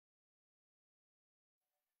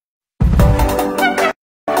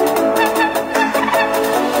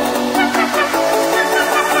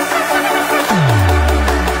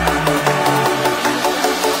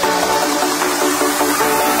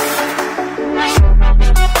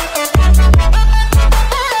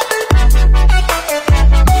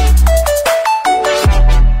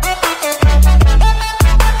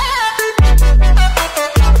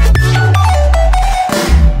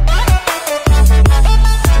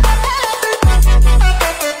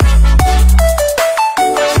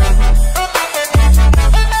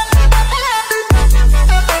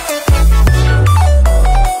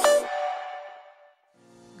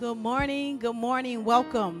Good morning.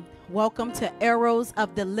 Welcome. Welcome to Arrows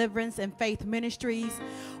of Deliverance and Faith Ministries,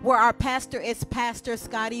 where our pastor is Pastor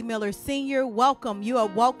Scotty Miller Sr. Welcome. You are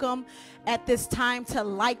welcome at this time to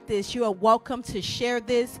like this. You are welcome to share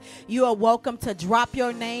this. You are welcome to drop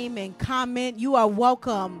your name and comment. You are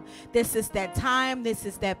welcome. This is that time. This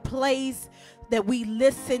is that place that we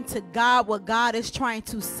listen to God, what God is trying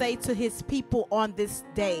to say to his people on this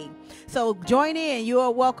day. So join in. You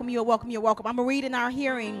are welcome. You're welcome. You're welcome. I'm going to read in our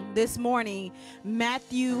hearing this morning,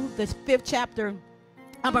 Matthew, the 5th chapter.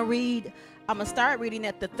 I'm going to start reading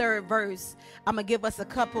at the 3rd verse. I'm going to give us a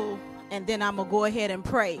couple, and then I'm going to go ahead and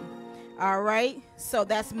pray. All right. So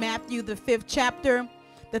that's Matthew, the 5th chapter.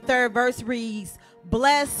 The 3rd verse reads,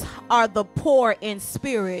 "Blessed are the poor in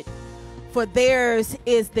spirit, for theirs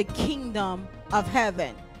is the kingdom of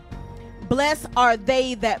heaven. Blessed are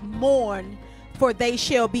they that mourn, for they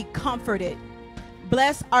shall be comforted.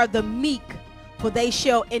 Blessed are the meek, for they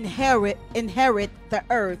shall inherit the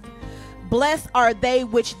earth. Blessed are they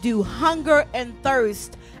which do hunger and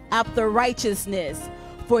thirst after righteousness,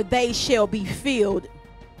 for they shall be filled."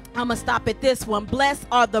 I'm going to stop at this one. "Blessed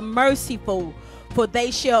are the merciful, for they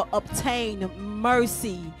shall obtain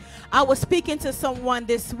mercy." I was speaking to someone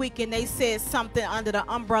this week, and they said something under the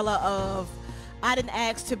umbrella of, "I didn't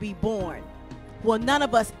ask to be born." Well, none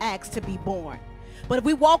of us asked to be born. But if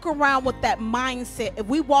we walk around with that mindset, if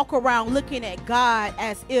we walk around looking at God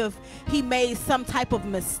as if he made some type of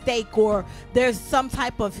mistake, or there's some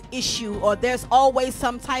type of issue, or there's always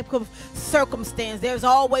some type of circumstance, there's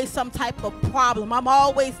always some type of problem, I'm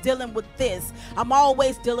always dealing with this, I'm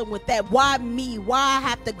always dealing with that, why me, why I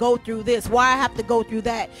have to go through this, why I have to go through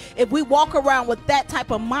that. If we walk around with that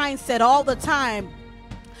type of mindset all the time,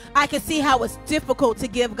 I can see how it's difficult to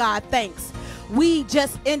give God thanks. We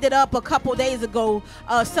just ended up a couple days ago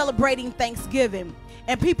celebrating Thanksgiving,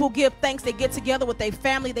 and people give thanks. They get together with their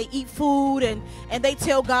family, they eat food, and they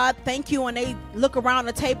tell God thank you, and they look around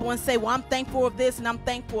the table and say, well, I'm thankful of this and I'm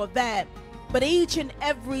thankful of that. But each and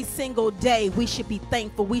every single day, we should be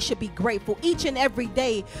thankful. We should be grateful. Each and every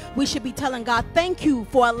day, we should be telling God, thank you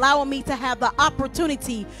for allowing me to have the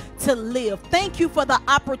opportunity to live. Thank you for the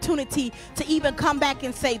opportunity to even come back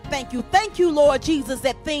and say thank you. Thank you, Lord Jesus,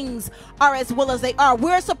 that things are as well as they are.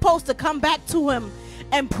 We're supposed to come back to him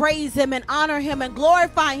and praise him and honor him and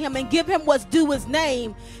glorify him and give him what's due his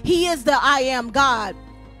name. He is the I am God,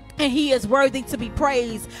 and he is worthy to be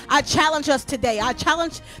praised. I challenge us today. I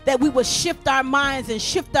challenge that we will shift our minds and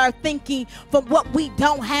shift our thinking from what we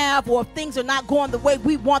don't have, or if things are not going the way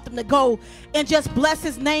we want them to go, and just bless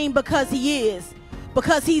his name because he is.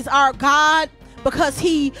 Because he's our God, because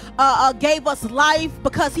he gave us life,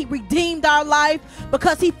 because he redeemed our life,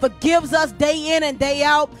 because he forgives us day in and day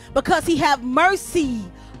out, because he have mercy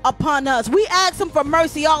upon us. We ask him for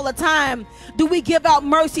mercy all the time. Do we give out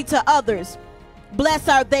mercy to others? Blessed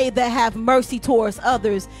are they that have mercy towards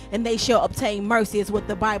others, and they shall obtain mercy, is what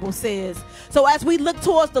the Bible says. So as we look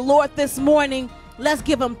towards the Lord this morning, let's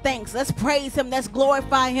give him thanks. Let's praise him. Let's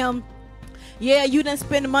glorify him. Yeah, you didn't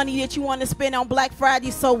spend the money that you want to spend on Black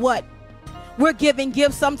Friday, so what? We're giving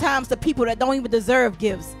gifts sometimes to people that don't even deserve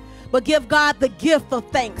gifts. But give God the gift of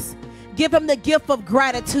thanks. Give him the gift of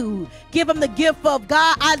gratitude. Give him the gift of,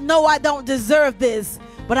 God, I know I don't deserve this,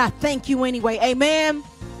 but I thank you anyway. Amen.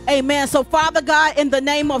 Amen. So Father God, in the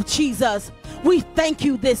name of Jesus, we thank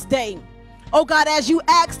you this day. Oh God, as you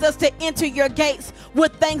asked us to enter your gates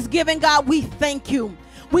with thanksgiving, God, we thank you.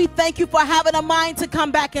 We thank you for having a mind to come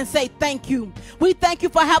back and say thank you. We thank you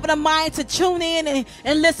for having a mind to tune in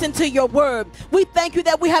and listen to your word. We thank you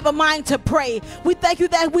that we have a mind to pray. We thank you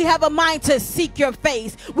that we have a mind to seek your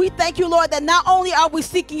face. We thank you, Lord, that not only are we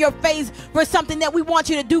seeking your face for something that we want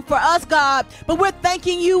you to do for us, God, but we're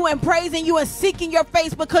thanking you and praising you and seeking your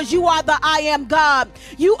face because you are the I am God.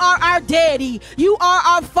 You are our daddy. You are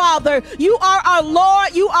our father. You are our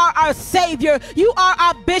Lord. You are our savior. You are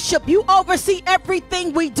our bishop. You oversee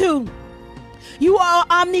everything we do. You are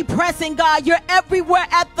omnipresent, God. You're everywhere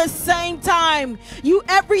at the same time. You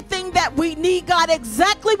everything that we need, God,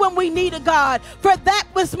 exactly when we need it, God. For that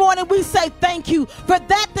this morning we say thank you. For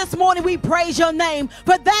that this morning we praise your name.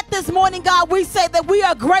 For that this morning, God, we say that we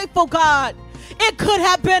are grateful, God. It could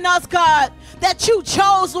have been us, God, that you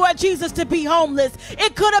chose, Lord Jesus, to be homeless.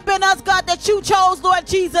 It could have been us, God, that you chose, Lord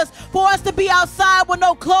Jesus, for us to be outside with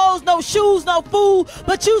no clothes, no shoes, no food.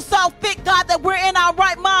 But you saw fit, God, that we're in our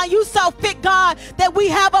right mind. You saw fit, God, that we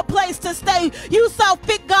have a place to stay. You saw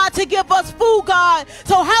fit, God, to give us food, God.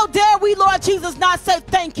 So how dare we, Lord Jesus, not say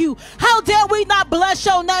thank you? How dare we not bless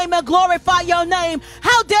your name and glorify your name?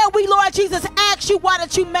 How dare we, Lord Jesus, ask ask you, why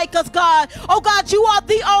did you make us, God? Oh God, you are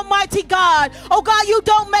the Almighty God. Oh God, you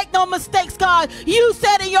don't make no mistakes, God. You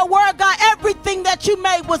said in your word, God, everything that you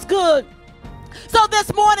made was good. So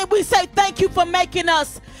this morning we say thank you for making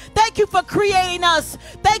us. Thank you for creating us.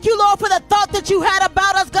 Thank you, Lord, for the thought that you had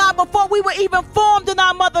about us, God, before we were even formed in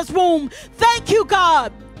our mother's womb. Thank you,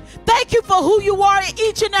 God. Thank you for who you are in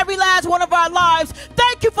each and every last one of our lives.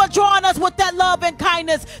 Thank you for drawing us with that love and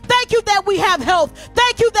kindness. Thank you that we have health.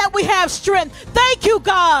 Thank you that we have strength. Thank you,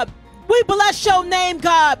 God. We bless your name,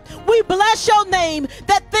 God. We bless your name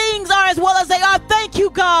that things are as well as they are. Thank you,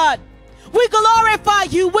 God. We glorify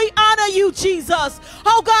you. We honor you, Jesus.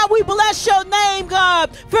 Oh, God, we bless your name,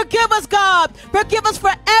 God. Forgive us, God. Forgive us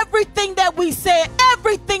for everything that we said,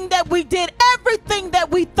 everything that we did, everything that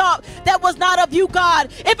we thought that was not of you, God.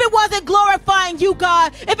 If it wasn't glorifying you,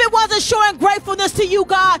 God, if it wasn't showing gratefulness to you,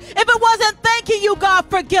 God, if it wasn't thanking you, God,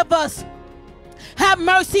 forgive us. Have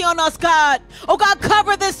mercy on us, God. Oh, God,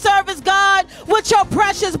 cover this service, God, with your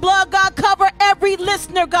precious blood, God. Cover every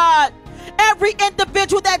listener, God. Every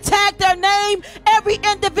individual that tagged their name, every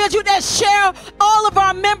individual that share, all of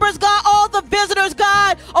our members, God, all the visitors,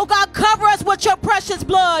 God. Oh, God, cover us with your precious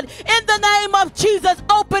blood. In the name of Jesus,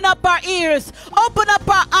 open up our ears. Open up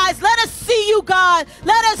our eyes. Let us see you, God.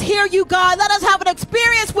 Let us hear you, God. Let us have an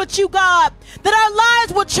experience with you, God, that our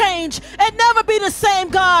lives will change and never be the same,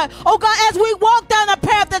 God. Oh, God, as we walk down the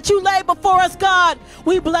path that you laid before us, God,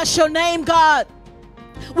 we bless your name, God.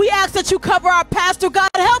 We ask that you cover our pastor, God.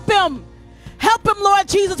 Help him. Help him, Lord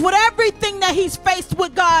Jesus, with everything that he's faced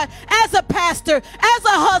with, God, as a pastor, as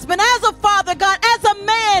a husband, as a father, God, as a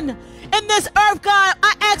man in this earth, God.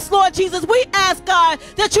 I ask, Lord Jesus, we ask, God,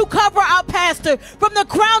 that you cover our pastor from the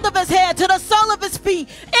crown of his head to the sole of his feet,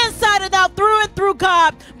 inside and out, through and through,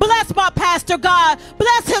 God. Bless my pastor, God.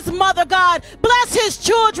 Bless his mother, God. Bless his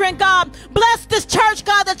children, God. Bless this church,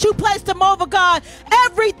 God, that you placed him over, God.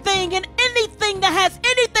 Everything and anything that has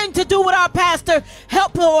anything to do with our pastor,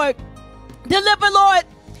 help, Lord. Deliver, Lord.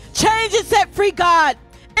 Change and set free, God,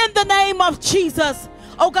 in the name of Jesus.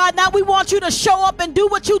 Oh, God, now we want you to show up and do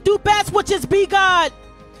what you do best, which is be God.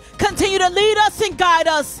 Continue to lead us and guide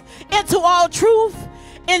us into all truth.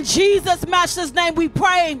 In Jesus' matchless name we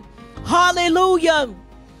pray. Hallelujah.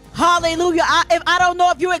 Hallelujah. I don't know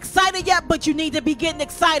if you're excited yet, but you need to be getting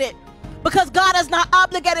excited, because God is not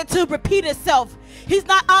obligated to repeat itself. He's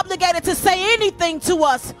not obligated to say anything to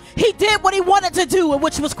us. He did what he wanted to do,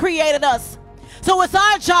 which was created us. So it's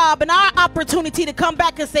our job and our opportunity to come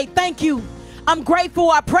back and say, thank you. I'm grateful.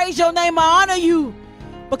 I praise your name. I honor you,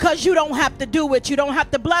 because you don't have to do it. You don't have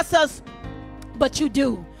to bless us, but you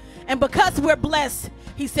do. And because we're blessed,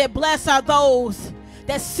 he said, blessed are those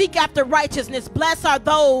that seek after righteousness. Blessed are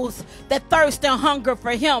those that thirst and hunger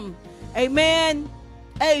for him. Amen.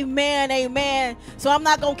 Amen, amen. So I'm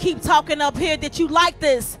not going to keep talking up here. Did you like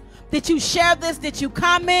this? Did you share this? Did you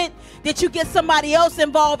comment? Did you get somebody else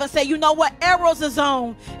involved and say, you know what, Arrows is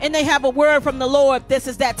on, and they have a word from the Lord? This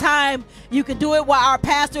is that time. You can do it while our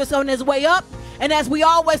pastor is on his way up. And as we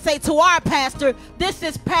always say to our pastor, this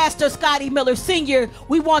is Pastor Scotty Miller Sr.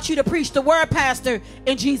 We want you to preach the word, Pastor,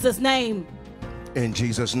 in Jesus' name. In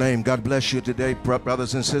Jesus' name. God bless you today,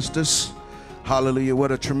 brothers and sisters. Hallelujah.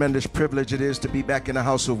 What a tremendous privilege it is to be back in the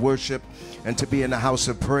house of worship and to be in the house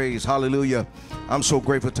of praise. Hallelujah. I'm so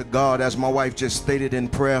grateful to God, as my wife just stated in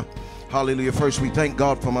prayer. Hallelujah. First, we thank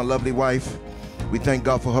God for my lovely wife. We thank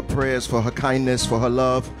God for her prayers, for her kindness, for her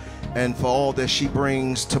love, and for all that she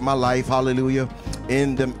brings to my life. Hallelujah.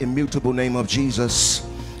 In the immutable name of Jesus.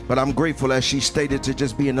 But I'm grateful, as she stated, to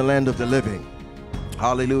just be in the land of the living.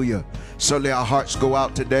 Hallelujah. Certainly our hearts go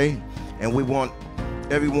out today, and we want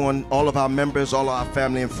everyone, all of our members, all of our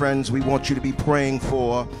family and friends, we want you to be praying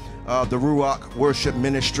for the Ruach Worship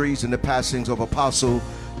Ministries and the passings of Apostle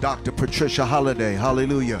Dr. Patricia Holliday.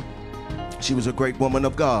 Hallelujah. She was a great woman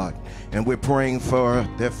of God, and we're praying for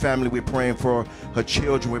their family. We're praying for her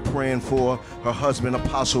children. We're praying for her husband,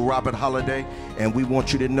 Apostle Robert Holliday. And we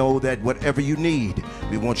want you to know that whatever you need,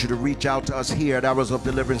 we want you to reach out to us here at Arrows of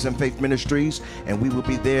Deliverance and Faith Ministries, and we will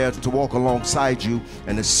be there to walk alongside you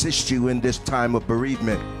and assist you in this time of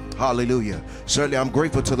bereavement. Hallelujah. Certainly, I'm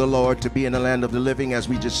grateful to the Lord to be in the land of the living, as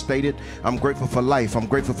we just stated. I'm grateful for life. I'm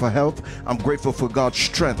grateful for health. I'm grateful for God's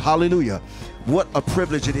strength. Hallelujah. What a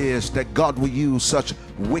privilege it is that God will use such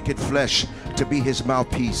wicked flesh to be his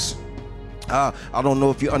mouthpiece. I don't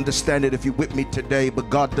know if you understand it, if you're with me today, but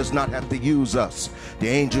God does not have to use us. The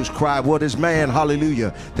angels cry, what is man,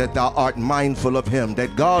 hallelujah, that thou art mindful of him,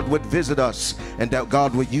 that God would visit us and that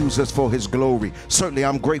God would use us for his glory. Certainly,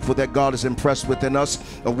 I'm grateful that God is impressed within us,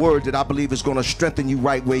 a word that I believe is going to strengthen you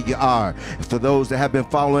right where you are. For those that have been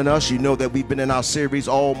following us, you know that we've been in our series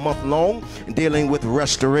all month long dealing with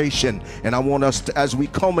restoration. And I want us to, as we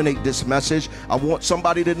culminate this message, I want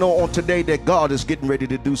somebody to know on today that God is getting ready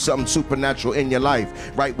to do something supernatural in your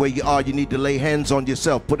life. Right where you are, you need to lay hands on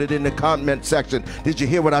yourself. Put it in the comment section. Did you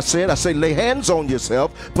hear what I said? I say lay hands on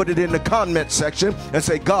yourself, put it in the comment section, and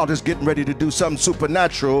say God is getting ready to do something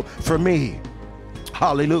supernatural for me.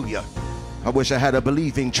 Hallelujah. I wish I had a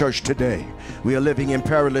believing church today. We are living in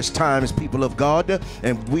perilous times, people of God,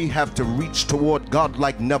 and we have to reach toward God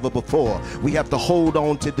like never before. We have to hold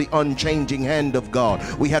on to the unchanging hand of God.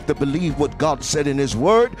 We have to believe what God said in his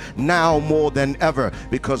word now more than ever,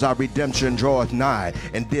 because our redemption draweth nigh.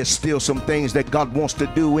 And there's still some things that God wants to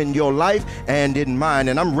do in your life and in mine,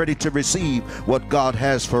 and I'm ready to receive what God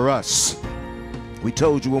has for us. We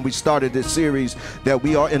told you when we started this series that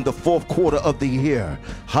we are in the fourth quarter of the year.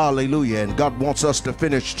 Hallelujah. And God wants us to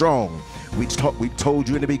finish strong. We told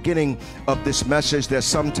you in the beginning of this message that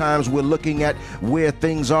sometimes we're looking at where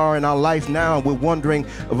things are in our life now, and we're wondering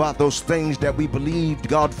about those things that we believed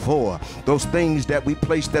God for, those things that we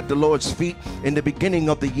placed at the Lord's feet in the beginning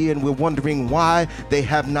of the year, and we're wondering why they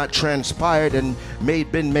have not transpired and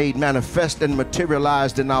been made manifest and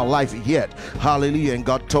materialized in our life yet. Hallelujah. And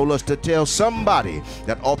God told us to tell somebody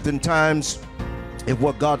that oftentimes, if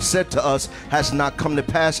what God said to us has not come to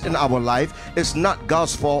pass in our life, it's not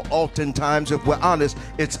God's fault. Oftentimes, if we're honest,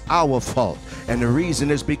 it's our fault. And the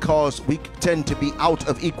reason is because we tend to be out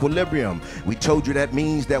of equilibrium. We told you that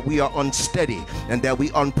means that we are unsteady and that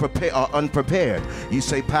we are unprepared. You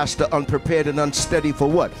say, Pastor, unprepared and unsteady for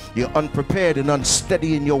what? You're unprepared and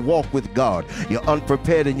unsteady in your walk with God. You're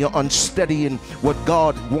unprepared and you're unsteady in what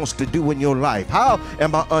God wants to do in your life. How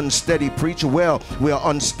am I unsteady, preacher? Well, we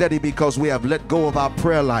are unsteady because we have let go of our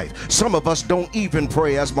prayer life. Some of us don't even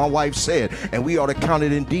pray, as my wife said, and we ought to count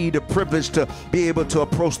it indeed a privilege to be able to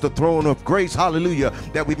approach the throne of grace, hallelujah,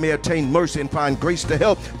 that we may attain mercy and find grace to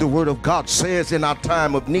help. The word of God says in our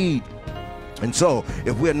time of need. And so,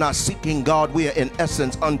 if we're not seeking God, we are in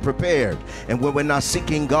essence unprepared. And when we're not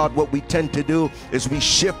seeking God, what we tend to do is we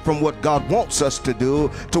shift from what God wants us to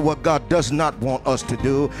do to what God does not want us to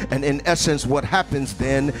do. And in essence, what happens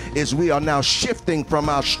then is we are now shifting from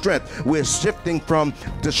our strength. We're shifting from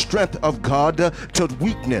the strength of God to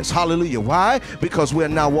weakness. Hallelujah. Why? Because we're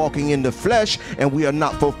now walking in the flesh and we are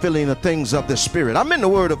not fulfilling the things of the Spirit. I'm in the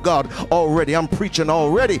Word of God already. I'm preaching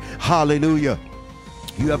already. Hallelujah.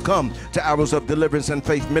 You have come to Arrows of Deliverance and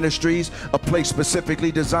Faith Ministries, a place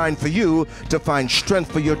specifically designed for you to find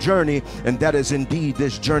strength for your journey, and that is indeed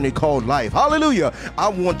this journey called life. Hallelujah. I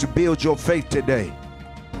want to build your faith today.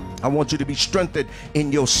 I want you to be strengthened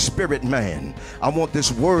in your spirit, man. I want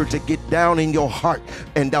this word to get down in your heart,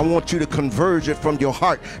 and I want you to converge it from your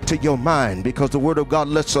heart to your mind, because the word of God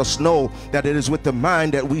lets us know that it is with the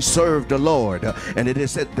mind that we serve the Lord. And it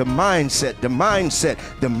is the mindset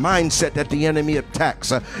that the enemy attacks.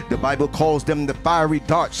 The Bible calls them the fiery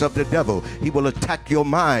darts of the devil. He will attack your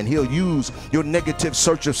mind. He'll use your negative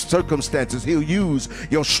search of circumstances. He'll use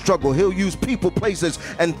your struggle. He'll use people, places,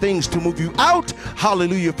 and things to move you out,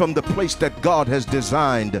 hallelujah, from the place that God has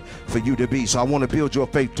designed for you to be. So I want to build your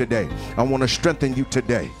faith today. I want to strengthen you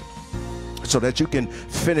today, so that you can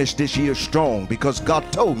finish this year strong, because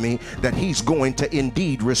God told me that he's going to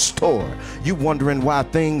indeed restore. You wondering why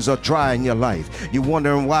things are dry in your life. You're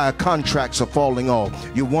wondering why contracts are falling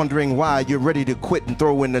off. You're wondering why you're ready to quit and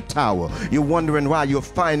throw in the towel. You're wondering why your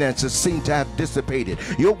finances seem to have dissipated.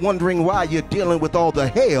 You're wondering why you're dealing with all the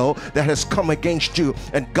hell that has come against you.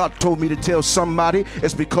 And God told me to tell somebody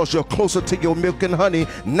it's because you're closer to your milk and honey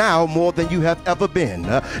now more than you have ever been.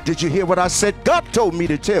 Did you hear what I said? God told me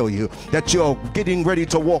to tell you that you're getting ready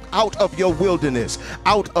to walk out of your wilderness,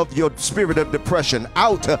 out of your spirit of depression,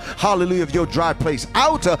 out, hallelujah, of your dry place,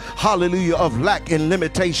 out, hallelujah, of lack and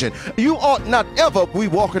limitation. You ought not ever be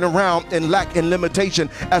walking around in lack and limitation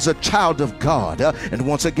as a child of God. And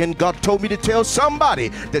once again, God told me to tell somebody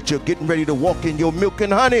that you're getting ready to walk in your milk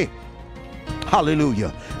and honey.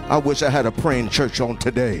 Hallelujah. I wish I had a praying church on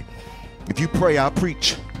today. If you pray, I'll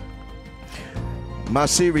preach. My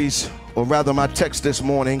series, or rather my text this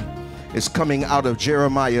morning, is coming out of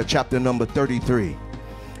Jeremiah chapter number 33,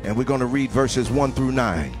 and we're going to read verses 1 through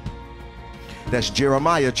 9. That's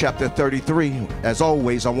Jeremiah chapter 33. As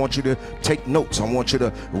always, I want you to take notes. I want you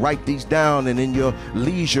to write these down, and in your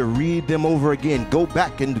leisure, read them over again. Go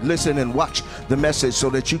back and listen and watch the message so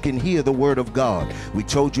that you can hear the word of God. We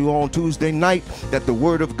told you on Tuesday night that the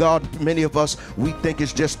word of God, many of us, we think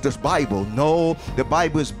it's just the Bible. No, the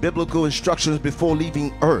Bible is biblical instructions before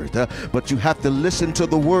leaving earth. But you have to listen to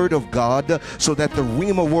the word of God so that the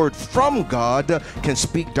Rhema word from God can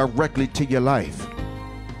speak directly to your life.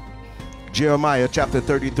 Jeremiah chapter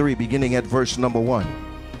 33, beginning at verse number 1.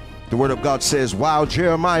 The word of God says, while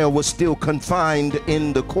Jeremiah was still confined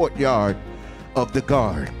in the courtyard of the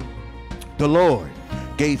guard, the Lord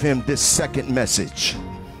gave him this second message.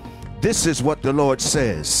 This is what the Lord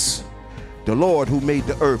says. The Lord who made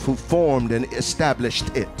the earth, who formed and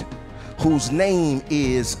established it, whose name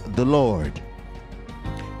is the Lord.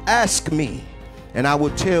 Ask me, and I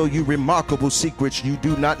will tell you remarkable secrets you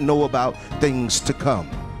do not know about things to come.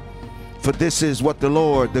 For this is what the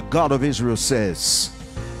Lord, the God of Israel, says.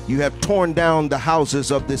 You have torn down the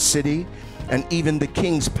houses of this city and even the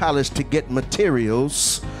king's palace to get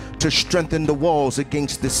materials to strengthen the walls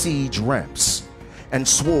against the siege ramps and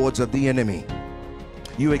swords of the enemy.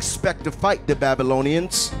 You expect to fight the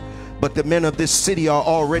Babylonians, but the men of this city are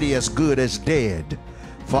already as good as dead.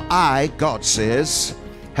 For I, God says,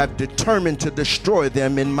 have determined to destroy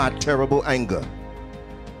them in my terrible anger.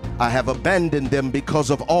 I have abandoned them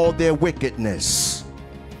because of all their wickedness.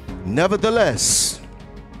 Nevertheless,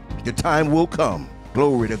 the time will come,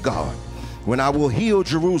 glory to God, when I will heal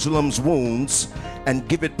Jerusalem's wounds and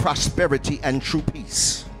give it prosperity and true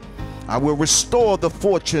peace. I will restore the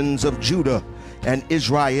fortunes of Judah and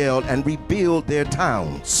Israel and rebuild their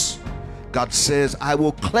towns. God says, I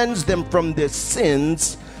will cleanse them from their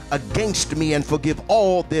sins against me and forgive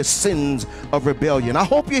all their sins of rebellion. I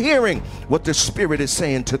hope you're hearing what the Spirit is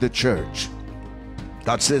saying to the church.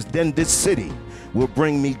 God says, then this city will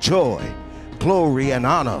bring me joy, glory, and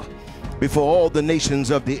honor before all the nations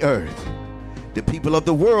of the earth. The people of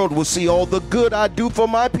the world will see all the good I do for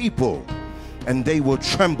my people, and they will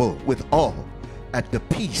tremble with awe at the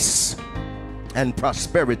peace and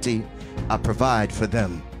prosperity I provide for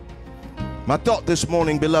them. My thought this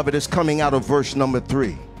morning, beloved, is coming out of verse number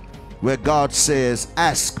 3. Where God says,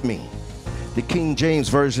 ask me. The King James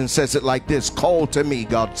Version says it like this. Call to me,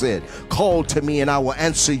 God said. Call to me and I will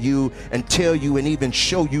answer you and tell you and even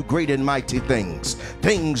show you great and mighty things.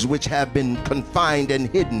 Things which have been confined and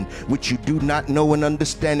hidden, which you do not know and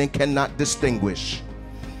understand and cannot distinguish.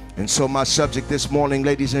 And so my subject this morning,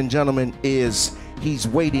 ladies and gentlemen, is He's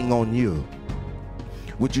waiting on you.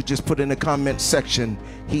 Would you just put in the comment section,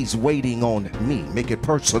 He's waiting on me. Make it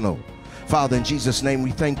personal. Father, in Jesus' name, we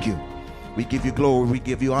thank you. We give you glory, we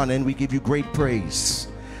give you honor, and we give you great praise.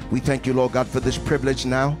 We thank you, Lord God, for this privilege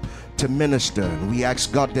now to minister. And we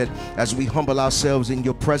ask, God, that as we humble ourselves in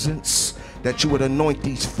your presence, that you would anoint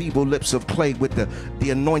these feeble lips of clay with the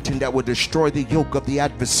anointing that would destroy the yoke of the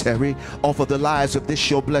adversary off of the lives of this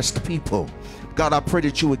your blessed people. God, I pray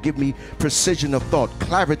that you would give me precision of thought,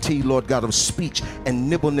 clarity, Lord God, of speech, and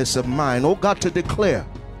nimbleness of mind. Oh God, to declare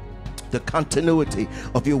the continuity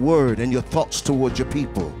of your word and your thoughts towards your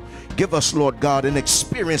people. Give us, Lord God, an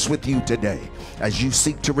experience with you today as you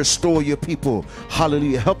seek to restore your people.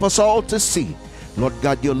 Hallelujah. Help us all to see, Lord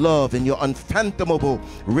God, your love and your unfathomable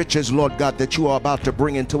riches, Lord God, that you are about to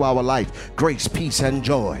bring into our life. Grace, peace, and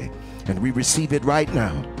joy. And we receive it right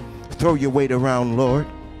now. Throw your weight around, Lord.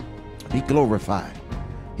 Be glorified.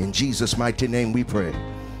 In Jesus' mighty name we pray.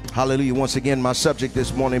 Hallelujah. Once again, my subject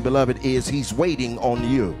this morning, beloved, is He's waiting on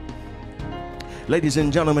you. Ladies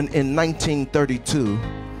and gentlemen, in 1932,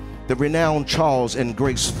 the renowned Charles and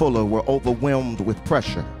Grace Fuller were overwhelmed with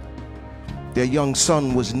pressure. Their young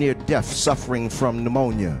son was near death, suffering from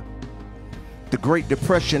pneumonia. The Great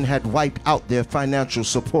Depression had wiped out their financial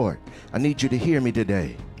support. I need you to hear me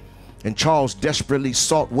today. And Charles desperately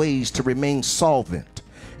sought ways to remain solvent.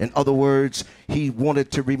 In other words, he wanted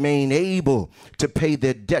to remain able to pay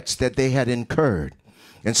their debts that they had incurred.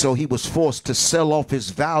 And so he was forced to sell off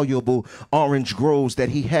his valuable orange groves that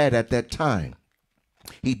he had at that time.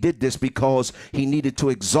 He did this because he needed to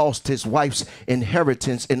exhaust his wife's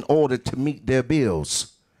inheritance in order to meet their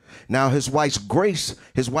bills. Now his wife Grace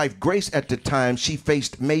at the time, she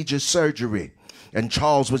faced major surgery, and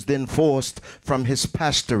Charles was then forced from his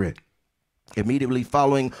pastorate. Immediately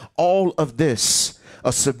following all of this,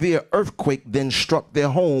 a severe earthquake then struck their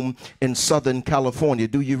home in Southern California.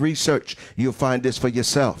 Do your research. You'll find this for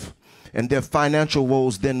yourself. And their financial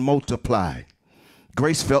woes then multiplied.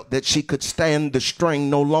 Grace felt that she could stand the strain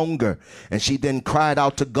no longer, and she then cried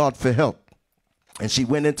out to God for help. And she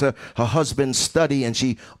went into her husband's study and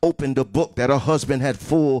she opened a book that her husband had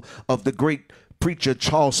full of the great preacher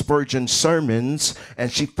Charles Spurgeon's sermons,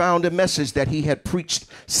 and she found a message that he had preached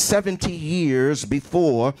 70 years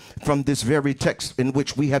before from this very text in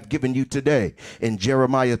which we have given you today in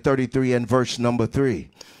Jeremiah 33 and verse number 3.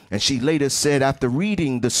 And she later said, after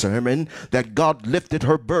reading the sermon, that God lifted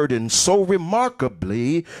her burden so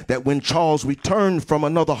remarkably that when Charles returned from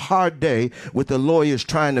another hard day with the lawyers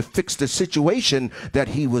trying to fix the situation that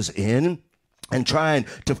he was in, and trying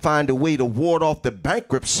to find a way to ward off the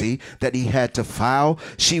bankruptcy that he had to file,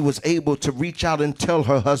 she was able to reach out and tell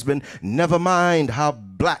her husband, never mind how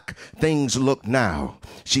black things look now.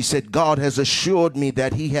 She said, God has assured me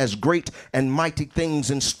that he has great and mighty things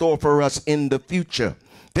in store for us in the future,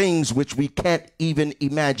 things which we can't even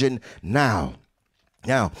imagine now.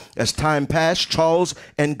 Now, as time passed, Charles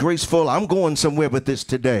and Grace Fuller, I'm going somewhere with this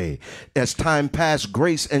today. As time passed,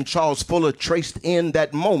 Grace and Charles Fuller traced in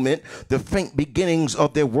that moment the faint beginnings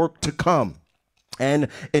of their work to come. An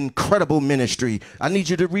incredible ministry. I need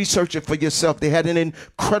you to research it for yourself. They had an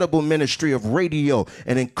incredible ministry of radio,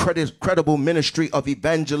 an incredible ministry of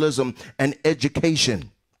evangelism and education.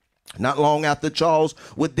 Not long after, Charles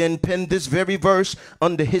would then pen this very verse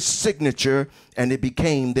under his signature, and it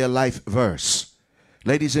became their life verse.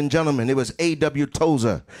 Ladies and gentlemen, it was A.W.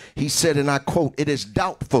 Tozer. He said, and I quote, "It is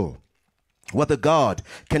doubtful whether God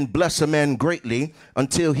can bless a man greatly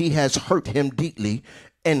until he has hurt him deeply,"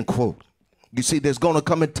 end quote. You see, there's going to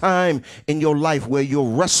come a time in your life where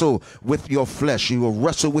you'll wrestle with your flesh. You will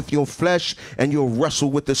wrestle with your flesh, and you'll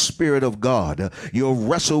wrestle with the Spirit of God. You'll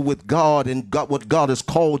wrestle with God and what God has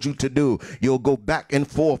called you to do. You'll go back and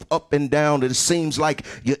forth, up and down. It seems like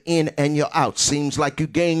you're in and you're out. Seems like you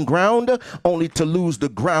gain ground only to lose the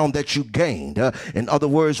ground that you gained. In other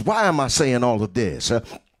words, why am I saying all of this?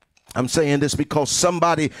 I'm saying this because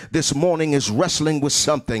somebody this morning is wrestling with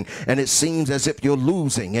something, and it seems as if you're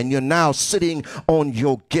losing, and you're now sitting on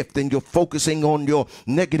your gift and you're focusing on your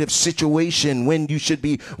negative situation when you should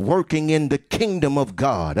be working in the kingdom of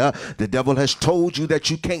God. The devil has told you that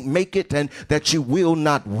you can't make it and that you will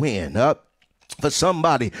not win. For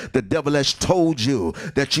somebody, the devil has told you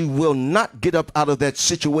that you will not get up out of that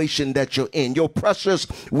situation that you're in. Your pressures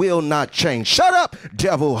will not change. Shut up,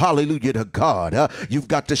 devil. Hallelujah to God. You've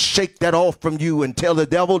got to shake that off from you and tell the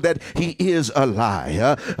devil that he is a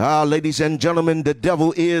lie. Ladies and gentlemen, the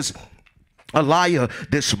devil is a liar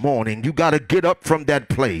this morning. You got to get up from that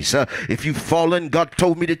place. If you've fallen, God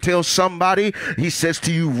told me to tell somebody, he says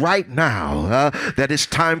to you right now that it's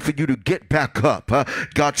time for you to get back up.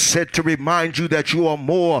 God said to remind you that you are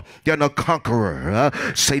more than a conqueror.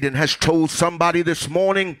 Satan has told somebody this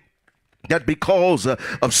morning that because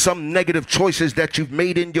of some negative choices that you've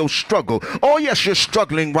made in your struggle, oh yes, you're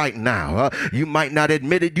struggling right now. You might not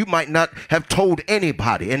admit it. You might not have told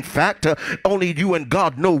anybody. In fact, only you and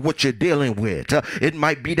God know what you're dealing with. It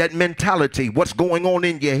might be that mentality, what's going on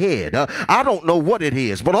in your head. I don't know what it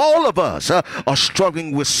is, but all of us are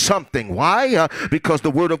struggling with something. Why? Because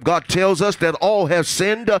the word of God tells us that all have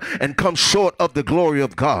sinned and come short of the glory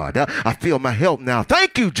of God. I feel my help now.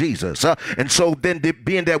 Thank you, Jesus. And so then,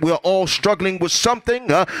 being that we're all struggling with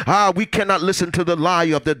something, we cannot listen to the lie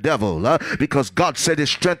of the devil, because God said his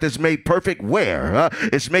strength is made perfect where?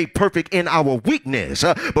 It's made perfect in our weakness.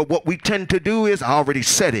 But what we tend to do is, I already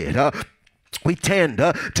said it, we tend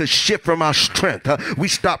to shift from our strength. We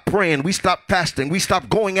stop praying. We stop fasting. We stop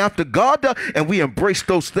going after God, and we embrace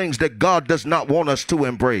those things that God does not want us to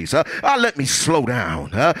embrace. Let me slow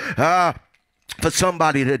down. For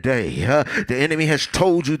somebody today, the enemy has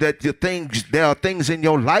told you that there are things in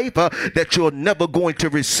your life that you're never going to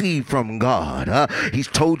receive from God. He's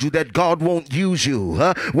told you that God won't use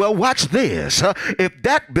you. Well, watch this. If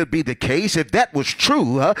that would be the case, if that was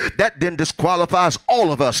true, that then disqualifies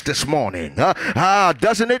all of us this morning.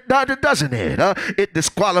 Doesn't it? Doesn't it? It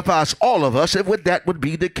disqualifies all of us if that would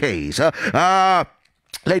be the case.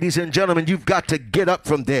 Ladies and gentlemen, you've got to get up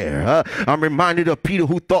from there. I'm reminded of Peter,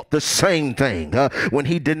 who thought the same thing when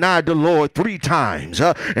he denied the Lord 3 times.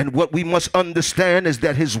 And what we must understand is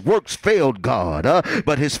that his works failed God,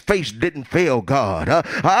 but his faith didn't fail God.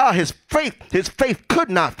 His faith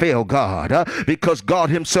could not fail God, because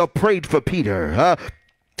God himself prayed for Peter.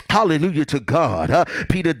 Hallelujah to God.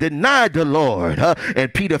 Peter denied the Lord,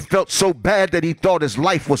 and Peter felt so bad that he thought his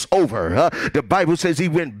life was over. The Bible says he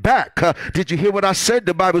went back. Did you hear what I said?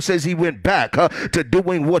 The Bible says he went back to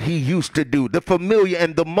doing what he used to do, the familiar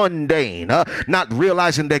and the mundane, not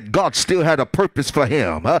realizing that God still had a purpose for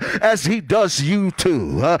him, as he does you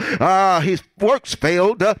too. His works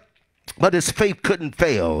failed. But his faith couldn't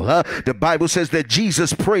fail. The Bible says that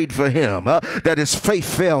Jesus prayed for him, that his faith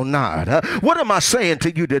fail not. What am I saying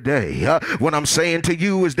to you today? What I'm saying to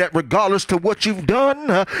you is that regardless to what you've done,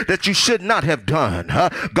 that you should not have done,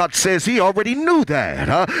 God says he already knew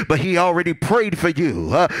that, but he already prayed for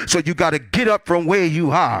you. So you got to get up from where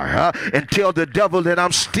you are and tell the devil that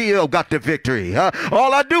I'm still got the victory.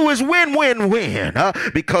 All I do is win, win, win,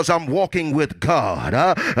 because I'm walking with God.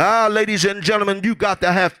 Ladies and gentlemen, you got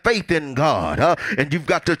to have faith in God, and you've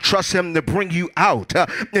got to trust him to bring you out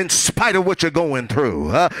in spite of what you're going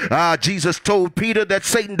through. Jesus told Peter that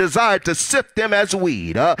Satan desired to sift him as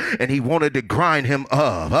wheat, and he wanted to grind him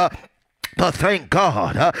up. But thank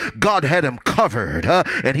God, God had him covered.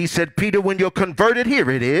 And he said, Peter, when you're converted, here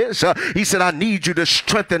it is. He said, I need you to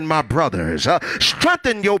strengthen my brothers.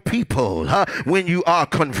 Strengthen your people when you are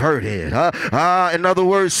converted. In other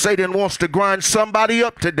words, Satan wants to grind somebody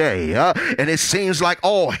up today. And it seems like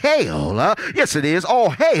all hell, yes it is,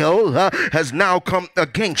 all hell has now come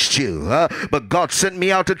against you. But God sent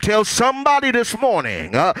me out to tell somebody this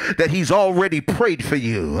morning that he's already prayed for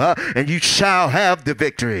you. And you shall have the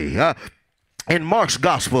victory. In Mark's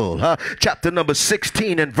gospel, chapter number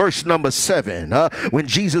 16 and verse number 7, when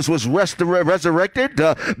Jesus was resurrected,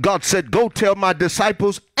 God said, go tell my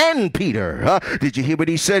disciples and Peter. Did you hear what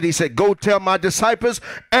he said? He said, go tell my disciples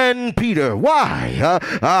and Peter. Why?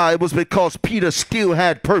 It was because Peter still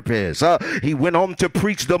had purpose. He went on to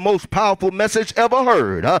preach the most powerful message ever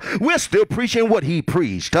heard. We're still preaching what he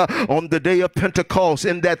preached on the day of Pentecost.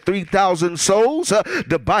 In that 3,000 souls,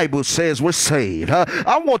 the Bible says were saved.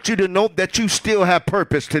 I want you to know that you still have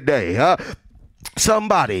purpose today.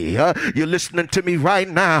 Somebody, you're listening to me right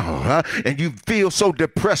now, and you feel so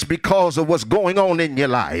depressed because of what's going on in your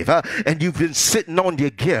life, and you've been sitting on your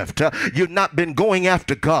gift. You've not been going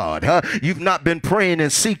after God. You've not been praying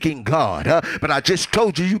and seeking God. But I just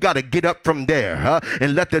told you, you got to get up from there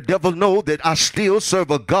and let the devil know that I still serve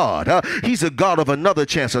a God. He's a God of another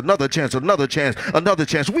chance, another chance, another chance, another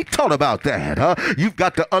chance. We taught about that. You've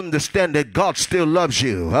got to understand that God still loves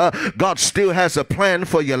you. God still has a plan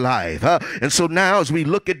for your life. And so now as we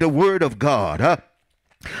look at the word of God,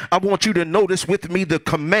 I want you to notice with me the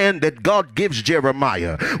command that God gives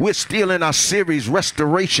Jeremiah. We're still in our series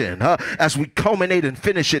Restoration as we culminate and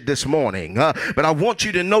finish it this morning. But I want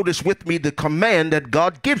you to notice with me the command that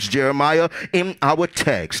God gives Jeremiah in our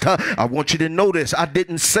text. I want you to notice I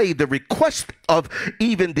didn't say the request of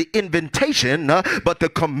even the invitation, but the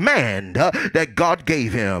command that God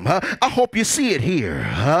gave him. I hope you see it here.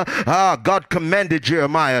 God commanded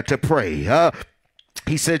Jeremiah to pray.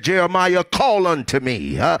 He said, Jeremiah, call unto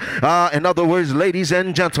me. In other words, ladies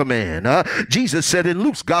and gentlemen, Jesus said in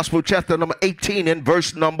Luke's gospel, chapter number 18 and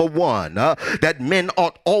verse number 1, that men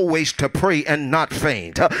ought always to pray and not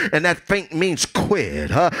faint. And that faint means quit.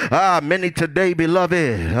 Many today,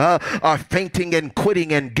 beloved, are fainting and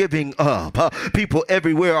quitting and giving up. People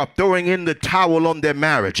everywhere are throwing in the towel on their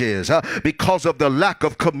marriages because of the lack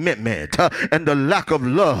of commitment and the lack of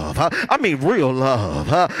love. I mean real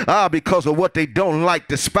love, because of what they don't like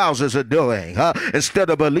the spouses are doing. Instead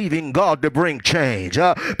of believing God to bring change,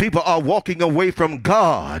 people are walking away from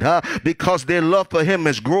God because their love for him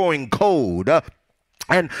is growing cold.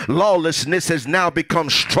 And lawlessness has now become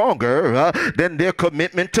stronger than their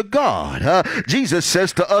commitment to God. Jesus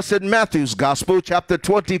says to us in Matthew's gospel, chapter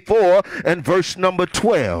 24 and verse number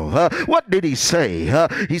 12. What did he say?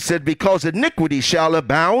 He said, because iniquity shall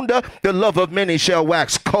abound, the love of many shall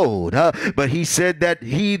wax cold. But he said that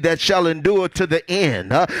he that shall endure to the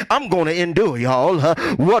end, I'm going to endure, y'all.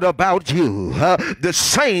 What about you? The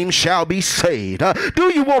same shall be saved.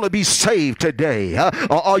 Do you want to be saved today?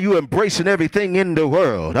 Or are you embracing everything in the world?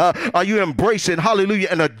 Are you embracing, hallelujah,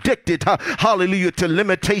 and addicted, hallelujah, to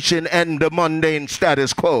limitation and the mundane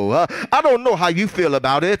status quo? I don't know how you feel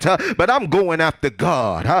about it, but I'm going after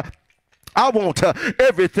God. I want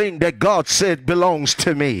everything that God said belongs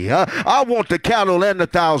to me. I want the cattle and the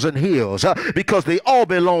 1,000 hills because they all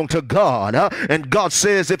belong to God. And God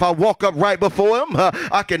says if I walk up right before him,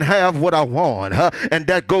 I can have what I want. And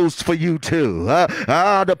that goes for you too.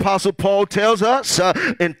 The Apostle Paul tells us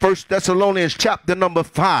in 1 Thessalonians chapter number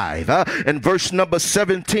 5 and verse number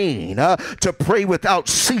 17 to pray without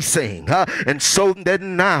ceasing. And so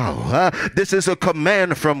then now this is a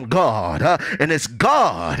command from God. And it's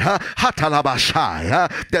God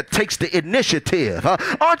that takes the initiative.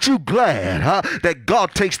 Aren't you glad that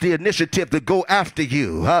God takes the initiative to go after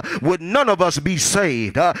you? Would none of us be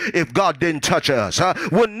saved if God didn't touch us?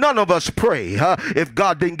 Would none of us pray if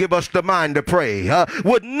God didn't give us the mind to pray?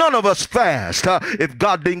 Would none of us fast if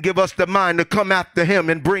God didn't give us the mind to come after him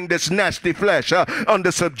and bring this nasty flesh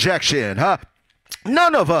under subjection?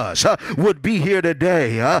 None of us would be here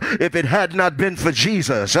today if it had not been for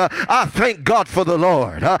Jesus. I thank God for the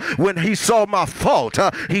Lord. When he saw my fault,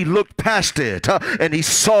 he looked past it and he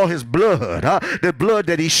saw his blood, the blood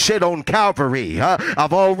that he shed on Calvary.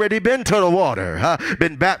 I've already been to the water,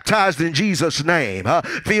 been baptized in Jesus' name,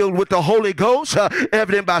 filled with the Holy Ghost,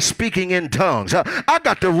 evident by speaking in tongues. I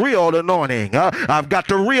got the real anointing. I've got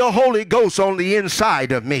the real Holy Ghost on the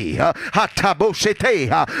inside of me. I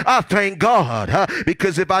thank God.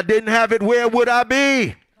 Because if I didn't have it, where would I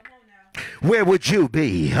be? Where would you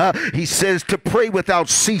be? He says to pray without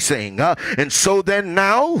ceasing. And so then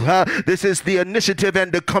now, this is the initiative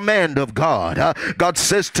and the command of God. God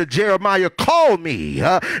says to Jeremiah, call me.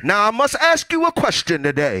 Now I must ask you a question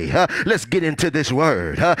today. Let's get into this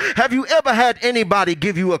word. Have you ever had anybody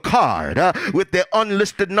give you a card with their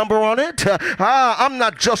unlisted number on it? I'm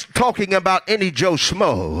not just talking about any Joe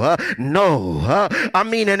Schmo. No, I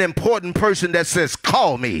mean an important person that says,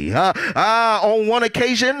 call me. On one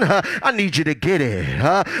occasion, I need you to get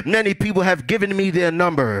it. Many people have given me their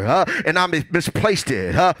number and I misplaced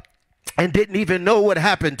it. And didn't even know what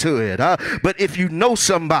happened to it. But if you know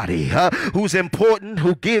somebody who's important,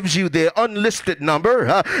 who gives you their unlisted number,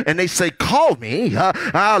 and they say, call me,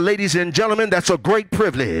 ladies and gentlemen, that's a great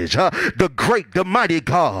privilege. The great, the mighty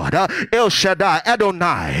God, El Shaddai,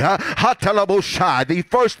 Adonai, Hatalaboshai, the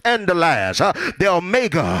first and the last, the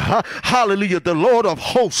Omega, hallelujah, the Lord of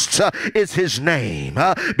hosts is his name.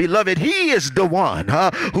 Beloved, he is the one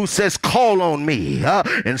who says, call on me.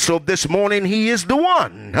 And so this morning, he is the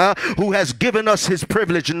one who has given us his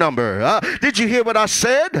privilege number. Did you hear what I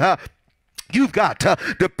said? You've got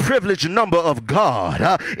the privileged number of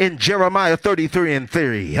God in Jeremiah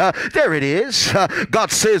 33:3. There it is.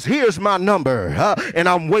 God says, here's my number, and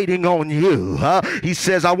I'm waiting on you. He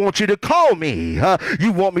says, I want you to call me.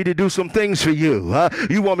 You want me to do some things for you.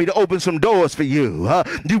 You want me to open some doors for you.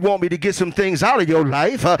 You want me to get some things out of your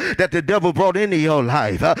life that the devil brought into your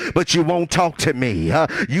life, but you won't talk to me.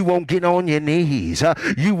 You won't get on your knees.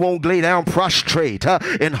 You won't lay down prostrate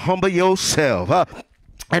and humble yourself.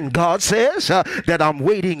 And God says that I'm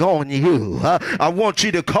waiting on you. I want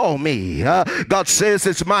you to call me. God says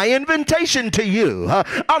it's my invitation to you.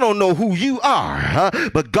 I don't know who you are,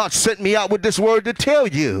 but God sent me out with this word to tell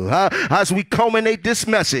you as we culminate this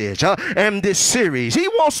message and this series. He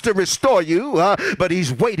wants to restore you, but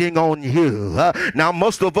he's waiting on you. Now,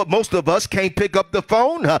 most of us can't pick up the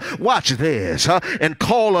phone. Watch this and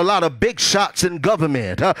call a lot of big shots in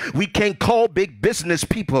government. We can't call big business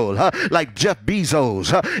people like Jeff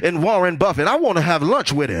Bezos and Warren Buffett. I want to have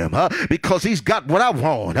lunch with him because he's got what I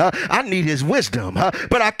want. I need his wisdom,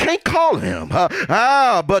 but I can't call him.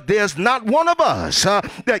 But there's not one of us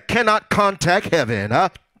that cannot contact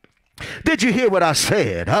heaven. Did you hear what I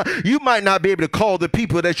said? You might not be able to call the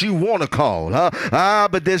people that you want to call,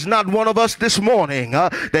 but there's not one of us this morning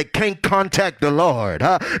that can't contact the Lord.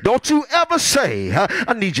 Don't you ever say,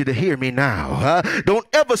 I need you to hear me now. Don't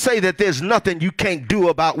ever say that there's nothing you can't do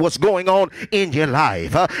about what's going on in your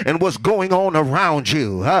life and what's going on around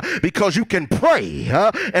you, because you can pray,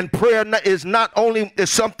 and prayer is not only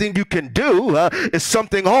something you can do, it's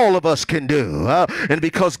something all of us can do. And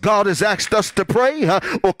because God has asked us to pray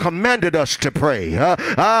or commanded us to pray,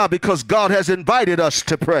 because God has invited us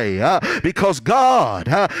to pray, because God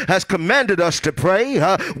has commanded us to pray.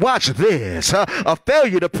 Watch this. A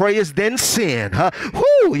failure to pray is then sin.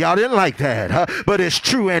 Whoo, y'all didn't like that, but it's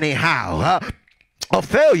true anyhow. A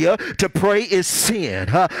failure to pray is sin,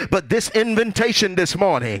 but this invitation this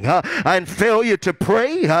morning and failure to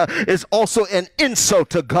pray is also an insult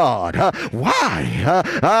to God.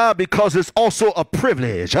 Why? Because it's also a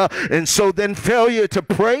privilege, and so then failure to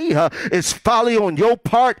pray is folly on your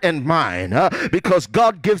part and mine, because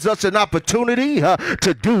God gives us an opportunity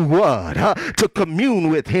to do what? To commune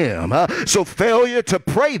with him. So failure to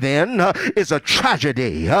pray then is a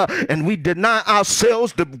tragedy, and we deny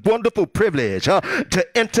ourselves the wonderful privilege to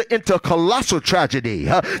enter into a colossal tragedy.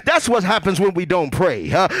 That's what happens when we don't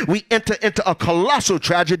pray. We enter into a colossal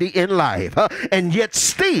tragedy in life, and yet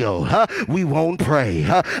still we won't pray.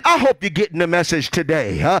 I hope you're getting the message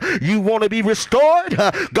today. You want to be restored?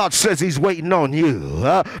 God says he's waiting on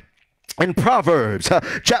you. In Proverbs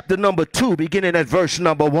chapter number 2, beginning at verse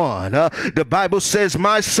number 1, the Bible says,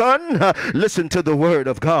 my son, listen to the word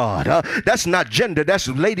of God. That's not gender, that's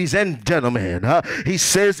ladies and gentlemen. He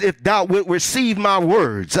says, if thou wilt receive my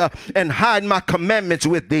words and hide my commandments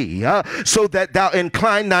with thee, so that thou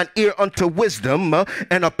incline thine ear unto wisdom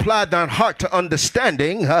and apply thine heart to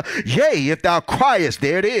understanding, yea, if thou criest,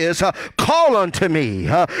 there it is, call unto me,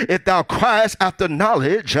 if thou criest after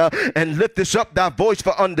knowledge and liftest up thy voice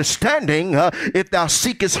for understanding, understanding, if thou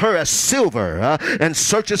seekest her as silver, and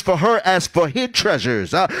searchest for her as for hid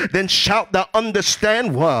treasures, then shalt thou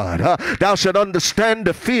understand what? Thou shalt understand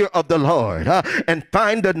the fear of the Lord, and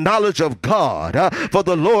find the knowledge of God. For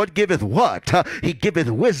the Lord giveth what? He giveth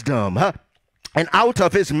wisdom. And out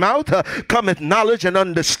of his mouth cometh knowledge and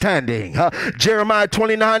understanding. Jeremiah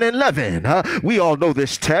 29:11. We all know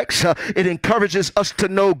this text. It encourages us to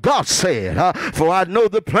know God said, for I know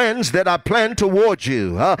the plans that I plan toward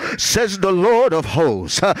you, says the Lord of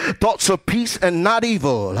hosts, thoughts of peace and not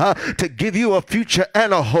evil, to give you a future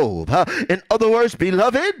and a hope. In other words,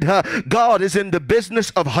 beloved, God is in the business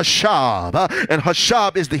of hashab, and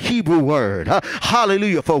hashab is the Hebrew word.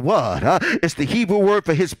 Hallelujah. For what? It's the Hebrew word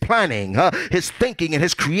for his planning, his thinking, and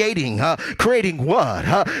his creating. Creating what?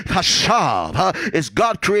 Hashab is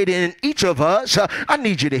God created in each of us. I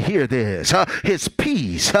need you to hear this. His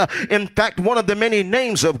peace. In fact, one of the many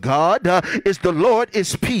names of God is the Lord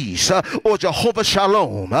is peace, or Jehovah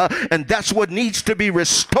Shalom. And that's what needs to be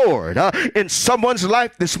restored in someone's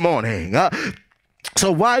life this morning.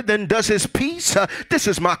 So why then does his peace, this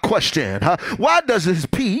is my question, why does his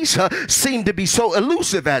peace seem to be so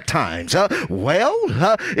elusive at times? Well,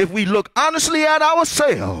 if we look honestly at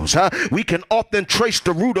ourselves, we can often trace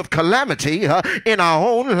the root of calamity in our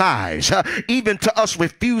own lives, even to us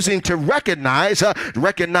refusing to recognize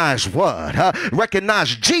what?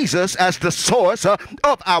 Recognize Jesus as the source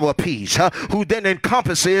of our peace, who then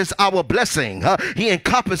encompasses our blessing. He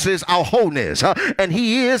encompasses our wholeness, and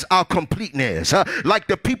he is our completeness. Like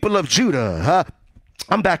the people of Judah,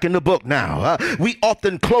 I'm back in the book now. We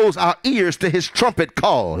often close our ears to his trumpet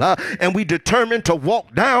call, and we determine to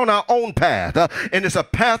walk down our own path, and it's a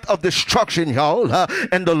path of destruction, y'all.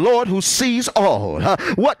 And the Lord who sees all,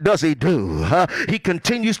 what does he do? He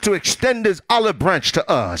continues to extend his olive branch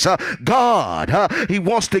to us. God, he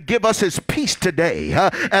wants to give us his peace today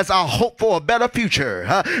as our hope for a better future.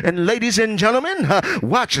 And ladies and gentlemen,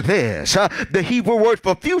 watch this. The Hebrew word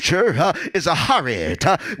for future is a harit,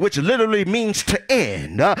 which literally means to end.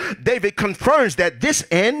 David confirms that this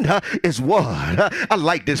end is what? I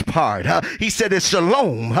like this part. He said it's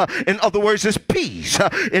shalom. In other words, it's peace.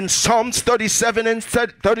 In Psalms 37 and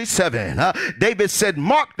 37, David said,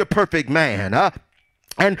 mark the perfect man,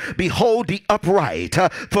 and behold the upright,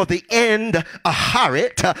 for the end, a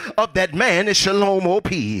harit of that man is shalom or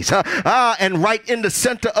peace. And right in the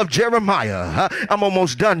center of Jeremiah, I'm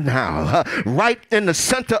almost done now. Right in the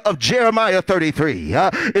center of Jeremiah 33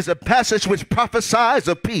 is a passage which prophesies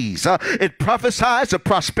of peace. It prophesies of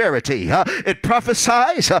prosperity. It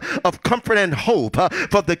prophesies of comfort and hope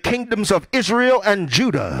for the kingdoms of Israel and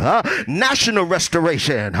Judah. National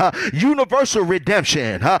restoration, universal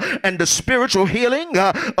redemption, and the spiritual healing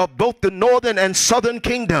of both the northern and southern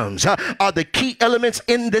kingdoms are the key elements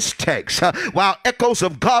in this text. While echoes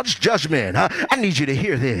of God's judgment, I need you to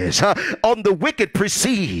hear this, on the wicked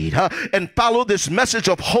precede and follow this message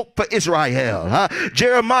of hope for Israel.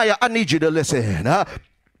 Jeremiah, I need you to listen.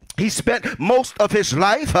 He spent most of his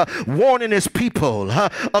life warning his people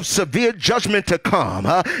of severe judgment to come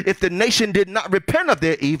if the nation did not repent of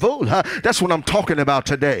their evil. That's what I'm talking about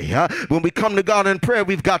today. When we come to God in prayer,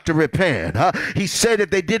 we've got to repent. He said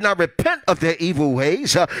if they did not repent of their evil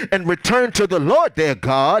ways and return to the Lord their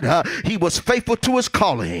God, he was faithful to his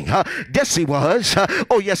calling. Yes, he was.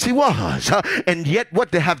 Oh, yes, he was. And yet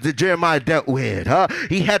what have the Jeremiah dealt with?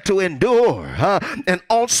 He had to endure an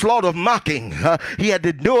onslaught of mocking. He had to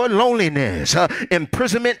endure loneliness,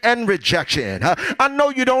 imprisonment, and rejection. I know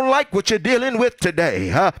you don't like what you're dealing with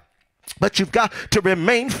today, but you've got to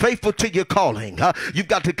remain faithful to your calling. You've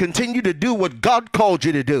got to continue to do what God called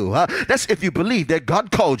you to do. That's if you believe that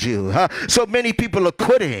God called you. So many people are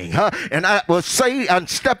quitting, and I will say and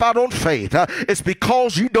step out on faith. It's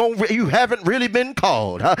because you haven't really been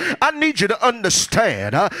called. I need you to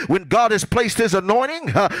understand when God has placed his anointing,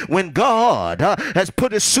 when God has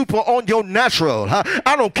put his super on your natural.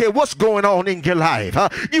 I don't care what's going on in your life.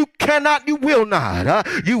 You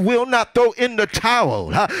will not throw in the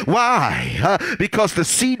towel. Why? Because the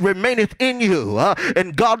seed remaineth in you,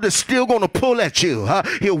 and God is still going to pull at you.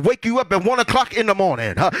 He'll wake you up at 1 o'clock in the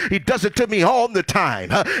morning. He does it to me all the time.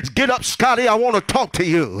 Get up, Scotty, I want to talk to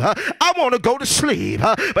you. I want to go to sleep,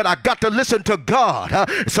 but I got to listen to God.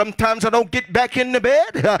 Sometimes I don't get back in the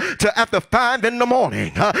bed till after 5 in the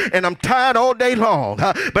morning, and I'm tired all day long,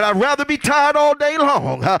 but I'd rather be tired all day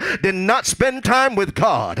long than not spend time with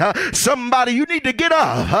God. Somebody, you need to get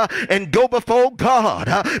up and go before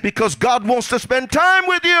God, because God wants to spend time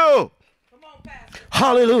with you.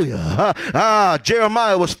 Hallelujah.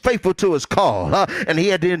 Jeremiah was faithful to his call, and he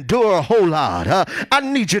had to endure a whole lot. I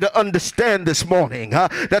need you to understand this morning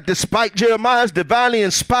that despite Jeremiah's divinely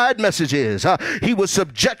inspired messages, he was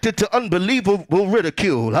subjected to unbelievable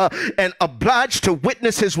ridicule and obliged to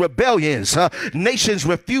witness his rebellions, nations'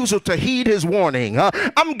 refusal to heed his warning.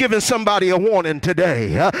 I'm giving somebody a warning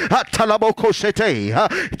today.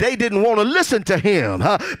 They didn't want to listen to him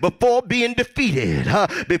before being defeated,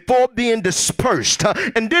 before being dispersed.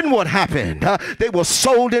 And then what happened? They were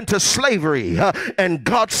sold into slavery. And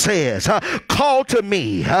God says, call to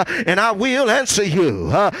me and I will answer you.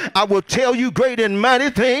 I will tell you great and mighty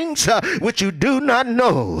things which you do not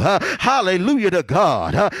know. Hallelujah to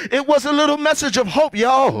God. It was a little message of hope,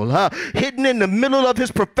 y'all, hidden in the middle of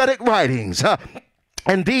his prophetic writings.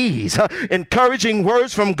 And these encouraging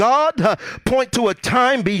words from God point to a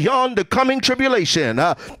time beyond the coming tribulation.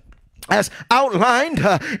 As outlined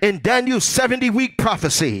in Daniel's 70-week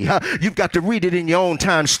prophecy. You've got to read it in your own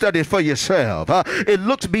time, study it for yourself. It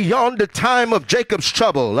looks beyond the time of Jacob's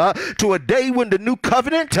trouble to a day when the new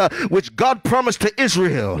covenant, which God promised to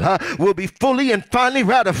Israel, will be fully and finally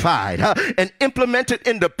ratified and implemented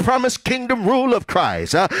in the promised kingdom rule of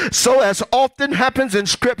Christ. So as often happens in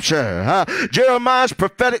Scripture, Jeremiah's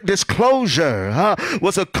prophetic disclosure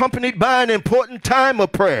was accompanied by an important time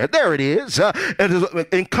of prayer. There it is. It is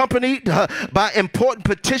accompanied by important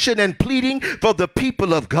petition and pleading for the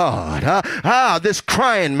people of God. This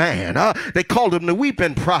crying man, they called him the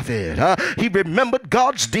weeping prophet. He remembered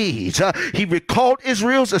God's deeds. He recalled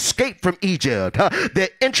Israel's escape from Egypt, their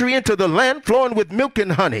entry into the land flowing with milk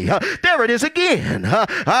and honey. There it is again.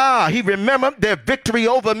 He remembered their victory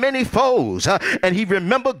over many foes, and he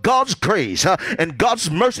remembered God's grace and God's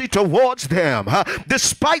mercy towards them,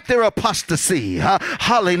 despite their apostasy.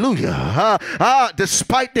 Hallelujah.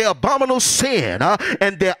 Despite their abominable sin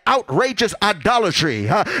and their outrageous idolatry.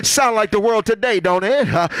 Sound like the world today, don't it?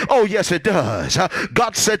 Oh, yes, it does.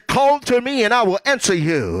 God said, call to me and I will answer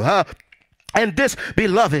you. And this,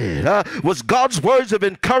 beloved, was God's words of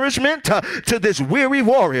encouragement to this weary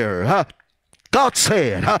warrior. God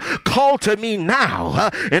said, call to me now,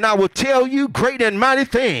 and I will tell you great and mighty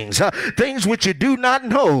things, things which you do not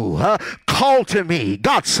know. Call to me,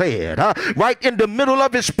 God said, right in the middle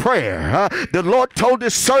of his prayer. The Lord told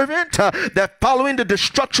his servant that following the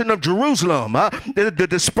destruction of Jerusalem, the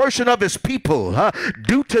dispersion of his people,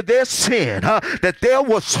 due to their sin, that there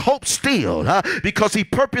was hope still, because he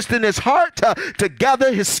purposed in his heart to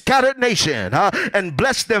gather his scattered nation and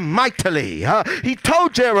bless them mightily. He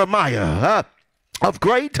told Jeremiah of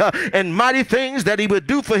great and mighty things that he would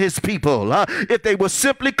do for his people if they were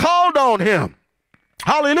simply called on him.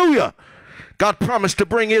 Hallelujah. God promised to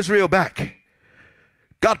bring Israel back.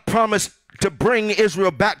 God promised to bring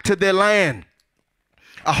Israel back to their land.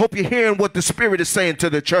 I hope you're hearing what the Spirit is saying to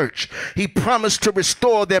the church. He promised to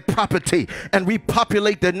restore their property and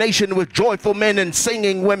repopulate the nation with joyful men and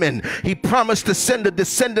singing women. He promised to send a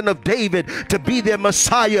descendant of David to be their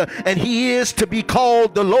Messiah, and he is to be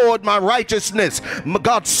called the Lord my righteousness.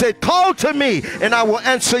 God said, call to me and I will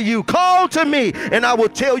answer you. Call to me and I will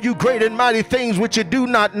tell you great and mighty things which you do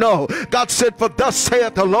not know. God said, for thus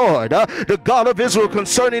saith the Lord, the God of Israel,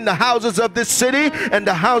 concerning the houses of this city and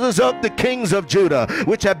the houses of the kings of Judah,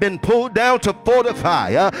 which have been pulled down to fortify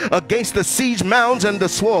against the siege mounds and the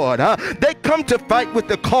sword. They come to fight with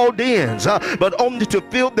the Chaldeans, but only to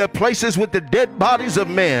fill their places with the dead bodies of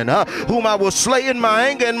men, whom I will slay in my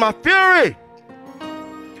anger and my fury.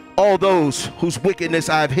 All those whose wickedness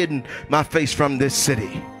I have hidden my face from this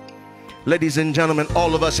city. Ladies and gentlemen,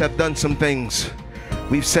 all of us have done some things.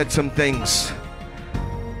 We've said some things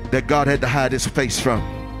that God had to hide his face from.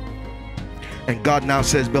 And God now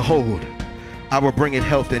says, behold, I will bring it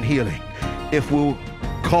health and healing. If we'll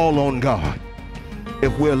call on God,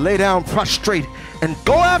 if we'll lay down prostrate and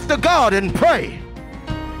go after God and pray,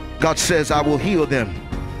 God says, I will heal them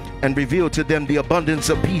and reveal to them the abundance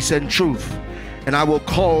of peace and truth. And I will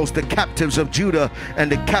cause the captives of Judah and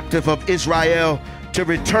the captive of Israel to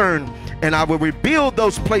return, and I will rebuild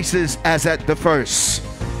those places as at the first.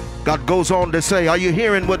 God goes on to say, are you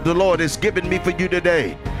hearing what the Lord has given me for you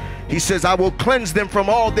today? He says, I will cleanse them from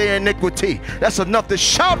all their iniquity. That's enough to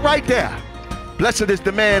shout right there. Blessed is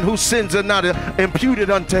the man whose sins are not imputed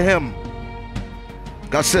unto him.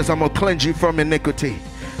 God says, I'm going to cleanse you from iniquity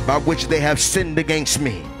by which they have sinned against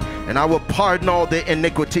me. And I will pardon all their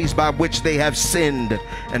iniquities by which they have sinned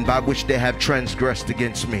and by which they have transgressed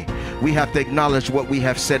against me. We have to acknowledge what we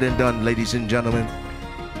have said and done, ladies and gentlemen,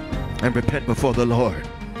 and repent before the Lord.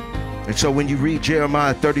 And so when you read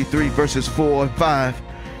Jeremiah 33 verses 4 and 5,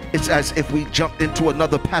 it's as if we jumped into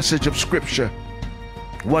another passage of scripture.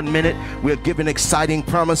 1 minute, we're given exciting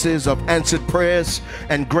promises of answered prayers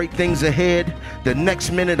and great things ahead. The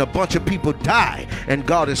next minute, a bunch of people die and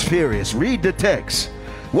God is furious. Read the text.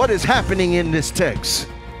 What is happening in this text?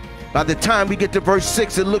 By the time we get to verse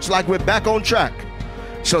 6, it looks like we're back on track.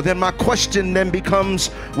 So then my question then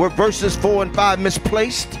becomes, were verses 4 and 5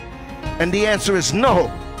 misplaced? And the answer is no.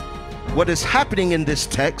 What is happening in this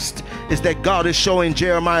text is that God is showing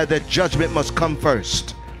Jeremiah that judgment must come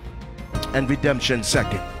first and redemption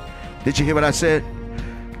second. Did you hear what I said?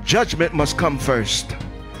 Judgment must come first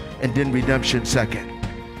and then redemption second.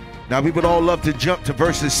 Now we would all love to jump to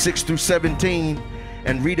verses 6 through 17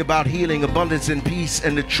 and read about healing, abundance, and peace,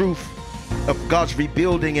 and the truth of God's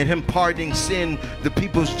rebuilding and him pardoning sin, the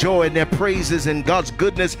people's joy and their praises, and God's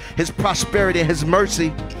goodness, his prosperity, and his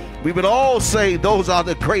mercy. We would all say those are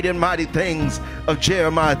the great and mighty things of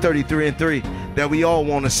Jeremiah 33:3 that we all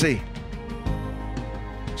want to see.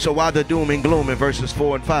 So why the doom and gloom in verses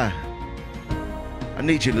 4 and 5? I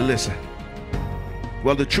need you to listen.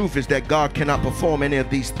 Well, the truth is that God cannot perform any of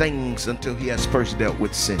these things until he has first dealt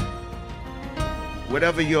with sin.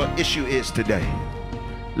 Whatever your issue is today,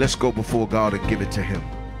 let's go before God and give it to him.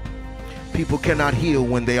 People cannot heal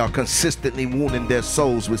when they are consistently wounding their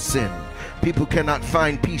souls with sin. People cannot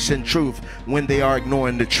find peace and truth when they are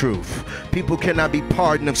ignoring the truth. People cannot be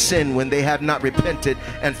pardoned of sin when they have not repented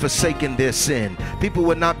and forsaken their sin. People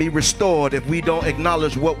will not be restored if we don't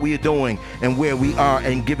acknowledge what we are doing and where we are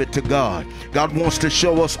and give it to God. God wants to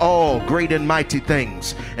show us all great and mighty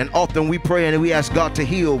things. And often we pray and we ask God to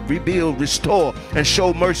heal, rebuild, restore, and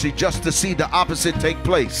show mercy just to see the opposite take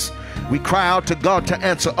place. We cry out to God to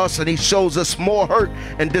answer us, and he shows us more hurt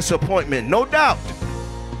and disappointment. No doubt.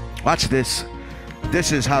 Watch this.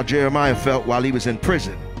 This is how Jeremiah felt while he was in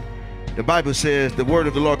prison. The Bible says the word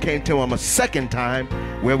of the Lord came to him a second time.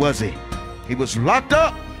 Where was he? He was locked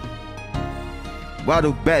up. Why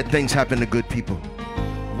do bad things happen to good people?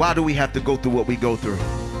 Why do we have to go through what we go through?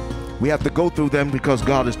 We have to go through them because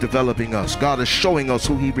God is developing us. God is showing us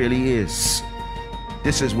who he really is.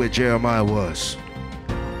 This is where Jeremiah was.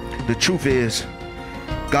 The truth is,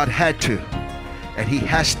 God had to, and he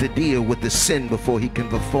has to deal with the sin before he can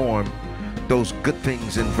perform those good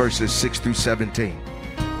things in verses 6 through 17.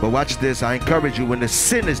 But watch this. I encourage you, when the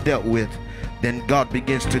sin is dealt with, then God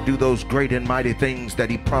begins to do those great and mighty things that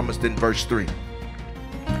he promised in verse 3.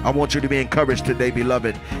 I want you to be encouraged today,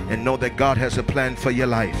 beloved, and know that God has a plan for your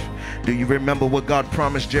life. Do you remember what God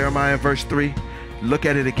promised Jeremiah in verse 3? Look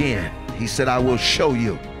at it again. He said, I will show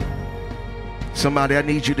you. Somebody, I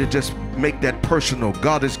need you to just make that personal.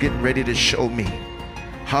 God is getting ready to show me,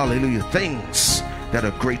 hallelujah, things that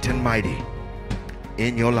are great and mighty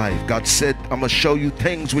in your life. God said, I'm going to show you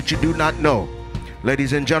things which you do not know.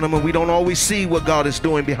 Ladies and gentlemen, we don't always see what God is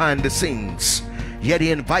doing behind the scenes, yet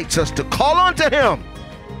he invites us to call on to him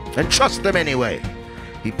and trust him anyway.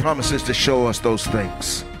 He promises to show us those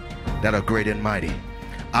things that are great and mighty.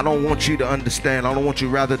 I don't want you to understand, I don't want you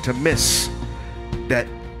rather to miss that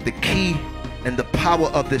the key and the power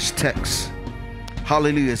of this text,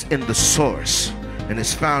 hallelujah, is in the source, and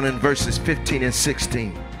it's found in verses 15 and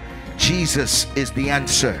 16. Jesus is the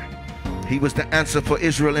answer. He was the answer for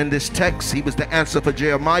Israel in this text. He was the answer for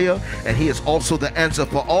Jeremiah, and he is also the answer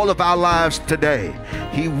for all of our lives today.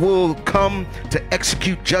 He will come to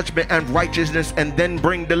execute judgment and righteousness and then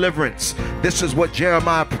bring deliverance. This is what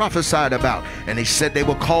Jeremiah prophesied about, and he said they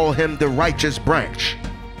will call him the righteous branch.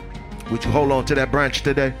 Would you hold on to that branch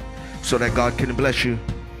today so that God can bless you?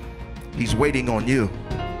 He's waiting on you.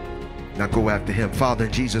 Now go after him. Father,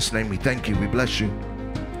 in Jesus' name, we thank you. We bless you.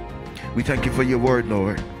 We thank you for your word,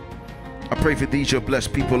 Lord. I pray for these, your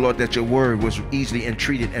blessed people, Lord, that your word was easily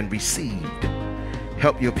entreated and received.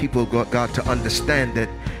 Help your people, God, to understand that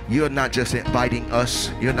you're not just inviting us,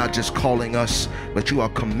 you're not just calling us, but you are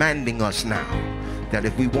commanding us now, that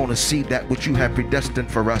if we want to see that which you have predestined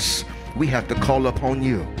for us, we have to call upon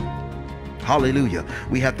you. Hallelujah.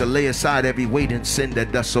 We have to lay aside every weight and sin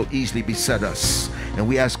that does so easily beset us. And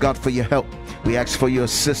we ask God for your help. We ask for your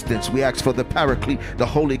assistance. We ask for the Paraclete, the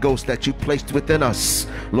Holy Ghost that you placed within us,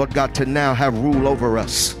 Lord God, to now have rule over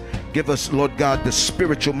us. Give us, Lord God, the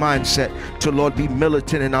spiritual mindset to, Lord, be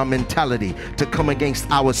militant in our mentality, to come against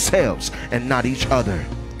ourselves and not each other,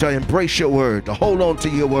 to embrace your word, to hold on to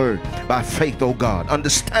your word by faith, oh God,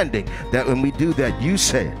 understanding that when we do that, you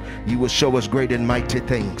said you will show us great and mighty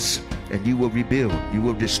things, and you will rebuild, you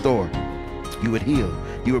will restore, you would heal,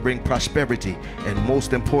 you will bring prosperity, and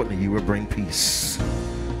most importantly, you will bring peace.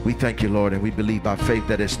 We thank you, Lord, and we believe by faith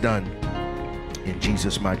that it's done in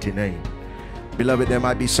Jesus' mighty name. Beloved, there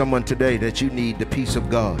might be someone today that you need the peace of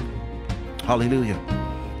God. Hallelujah.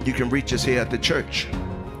 You can reach us here at the church.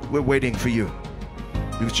 We're waiting for you.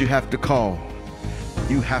 But you have to call.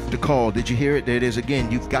 You have to call. Did you hear it? There it is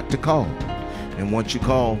again. You've got to call. And once you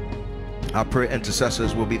call, our prayer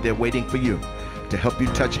intercessors will be there waiting for you to help you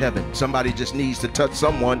touch heaven. Somebody just needs to touch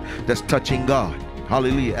someone that's touching God.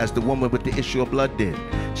 Hallelujah. As the woman with the issue of blood did.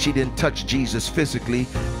 She didn't touch Jesus physically,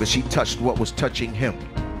 but she touched what was touching him.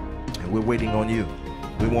 And we're waiting on you.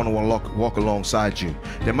 We want to walk alongside you.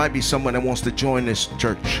 There might be someone that wants to join this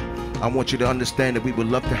church. I want you to understand that we would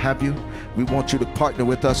love to have you. We want you to partner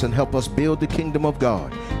with us and help us build the kingdom of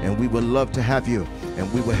God. And we would love to have you.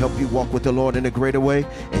 And we will help you walk with the Lord in a greater way.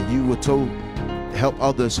 And you will help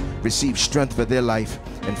others receive strength for their life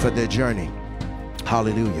and for their journey.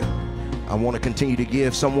 Hallelujah. I want to continue to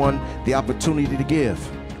give someone the opportunity to give.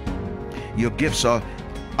 Your gifts are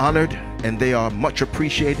honored and they are much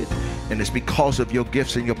appreciated. And it's because of your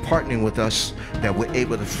gifts and your partnering with us that we're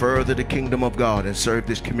able to further the kingdom of God and serve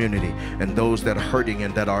this community and those that are hurting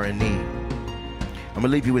and that are in need. I'm going to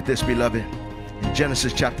leave you with this, beloved. In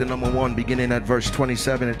Genesis chapter number 1, beginning at verse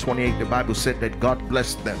 27 and 28, the Bible said that God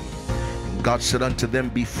blessed them. And God said unto them,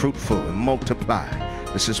 be fruitful and multiply.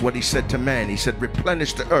 This is what he said to man. He said,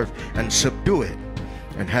 replenish the earth and subdue it,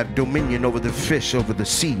 and have dominion over the fish, over the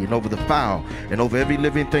sea, and over the fowl, and over every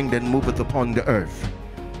living thing that moveth upon the earth.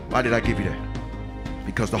 Why did I give you that?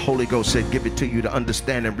 Because the Holy Ghost said, give it to you to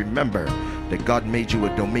understand and remember that God made you a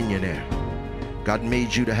dominionaire. God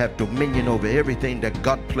made you to have dominion over everything that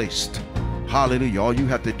God placed. Hallelujah. All you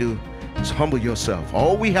have to do is humble yourself.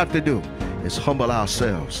 All we have to do is humble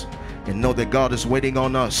ourselves and know that God is waiting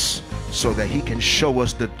on us so that he can show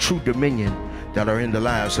us the true dominion that are in the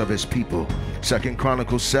lives of his people. 2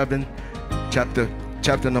 Chronicles 7,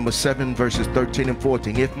 chapter number 7, verses 13 and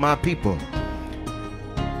 14. If my people,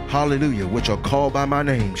 hallelujah, which are called by my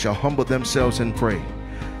name, shall humble themselves and pray,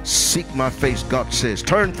 seek my face, God says,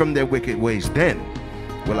 turn from their wicked ways, then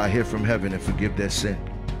will I hear from heaven and forgive their sin,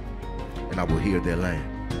 and I will heal their land.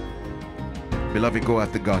 Beloved, go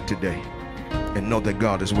after God today and know that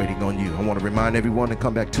God is waiting on you. I want to remind everyone to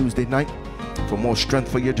come back Tuesday night for more strength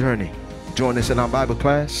for your journey. Join us in our Bible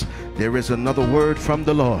class. There is another word from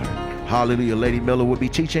the Lord. Hallelujah. Lady Miller will be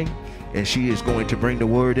teaching, and she is going to bring the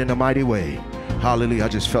word in a mighty way. Hallelujah. I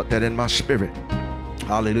just felt that in my spirit.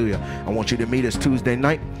 Hallelujah. I want you to meet us Tuesday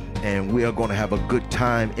night, and we are going to have a good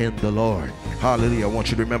time in the Lord. Hallelujah. I want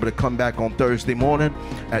you to remember to come back on Thursday morning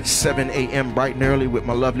at 7 a.m. bright and early with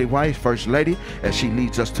my lovely wife, First Lady, as she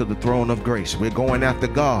leads us to the throne of grace. We're going after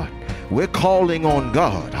God. We're calling on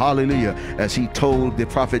God. Hallelujah. As he told the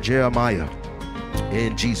prophet Jeremiah,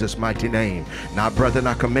 in Jesus' mighty name. Now, brethren,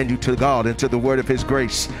 I commend you to God and to the word of his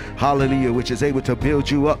grace. Hallelujah. Which is able to build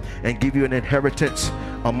you up and give you an inheritance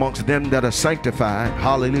amongst them that are sanctified.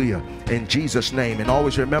 Hallelujah. In Jesus' name. And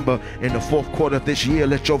always remember, in the 4th quarter of this year,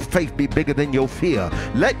 let your faith be bigger than your fear.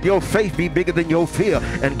 Let your faith be bigger than your fear,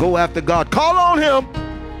 and go after God. Call on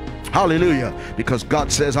him. Hallelujah. Because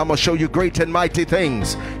God says, I'm going to show you great and mighty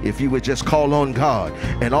things if you would just call on God.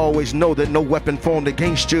 And always know that no weapon formed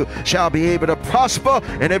against you shall be able to prosper,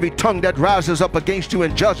 and every tongue that rises up against you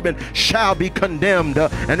in judgment shall be condemned.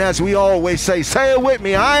 And as we always say it with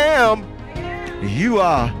me, I am, you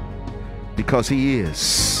are, because he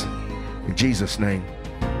is. In Jesus' name.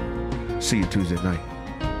 See you Tuesday night.